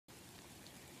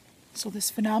So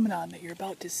this phenomenon that you're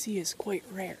about to see is quite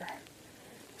rare.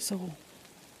 So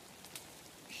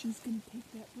she's going to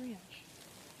take that branch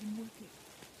and work it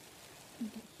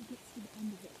until she gets to the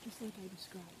end of it, just like I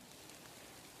described.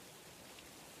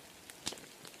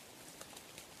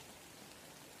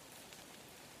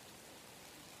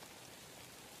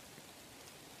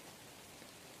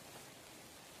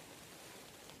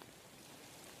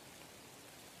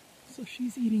 So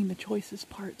she's eating the choicest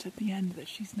parts at the end that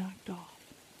she's knocked off.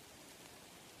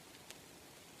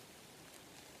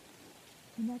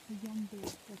 And that's a young bear,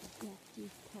 like a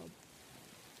black-faced cub.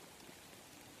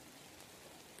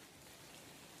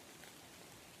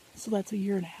 So that's a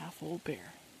 1.5-year-old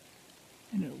bear.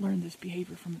 And it learned this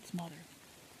behavior from its mother.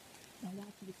 Now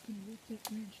watch it, it's going to work that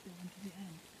branch down to the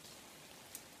end.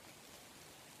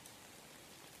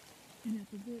 And at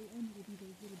the very end will be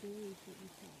those little berries that you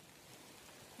saw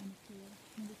on the trail.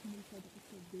 Remember somebody said that it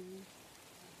said berries?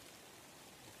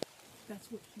 That's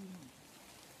what she wants.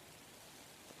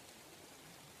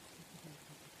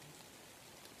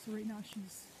 So right now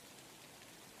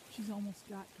she's almost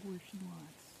got to where she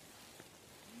wants.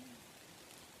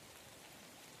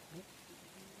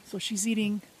 So she's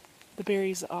eating the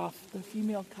berries off the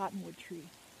female cottonwood tree.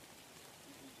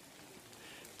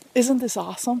 Isn't this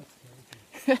awesome?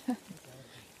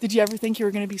 Did you ever think you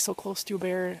were going to be so close to a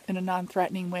bear in a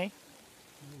non-threatening way?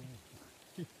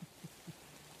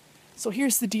 So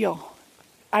here's the deal.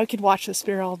 I could watch this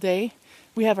bear all day.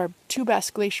 We have our 2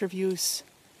 best glacier views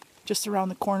just around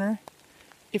the corner.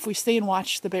 If we stay and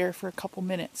watch the bear for a couple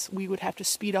minutes, we would have to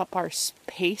speed up our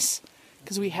pace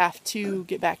because we have to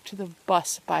get back to the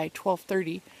bus by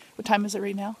 12:30. What time is it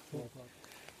right now? 12 o'clock.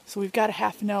 So we've got a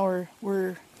half an hour.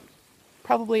 We're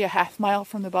probably a half mile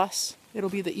from the bus. It'll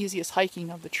be the easiest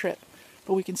hiking of the trip.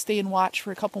 But we can stay and watch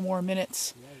for a couple more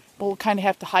minutes. But we'll kind of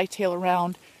have to hightail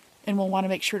around, and we'll want to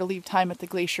make sure to leave time at the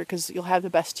glacier because you'll have the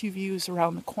best 2 views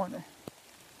around the corner.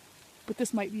 But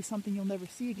this might be something you'll never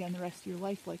see again the rest of your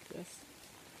life like this.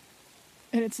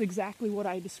 And it's exactly what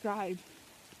I described.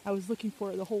 I was looking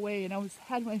for it the whole way, and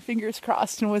had my fingers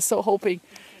crossed and was so hoping.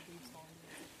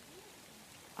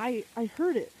 I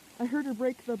heard it. I heard her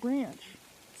break the branch.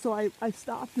 So I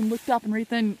stopped and looked up, and right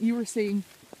then you were saying,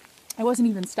 I wasn't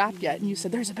even stopped yet, and you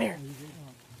said, there's a bear.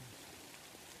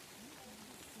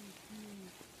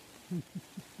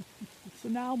 So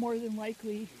now, more than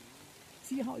likely,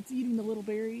 see how it's eating the little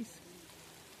berries?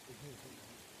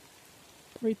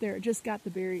 Right there, it just got the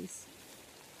berries.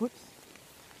 Whoops.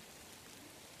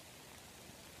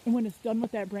 And when it's done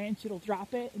with that branch, it'll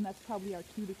drop it, and that's probably our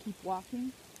cue to keep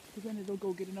walking, because then it'll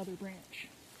go get another branch.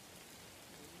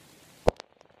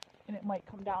 And it might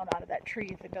come down out of that tree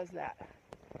if it does that.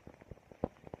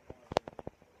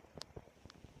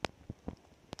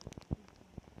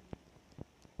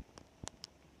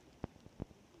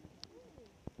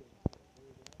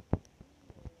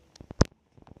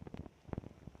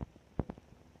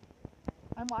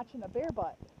 I'm watching a bear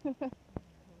butt.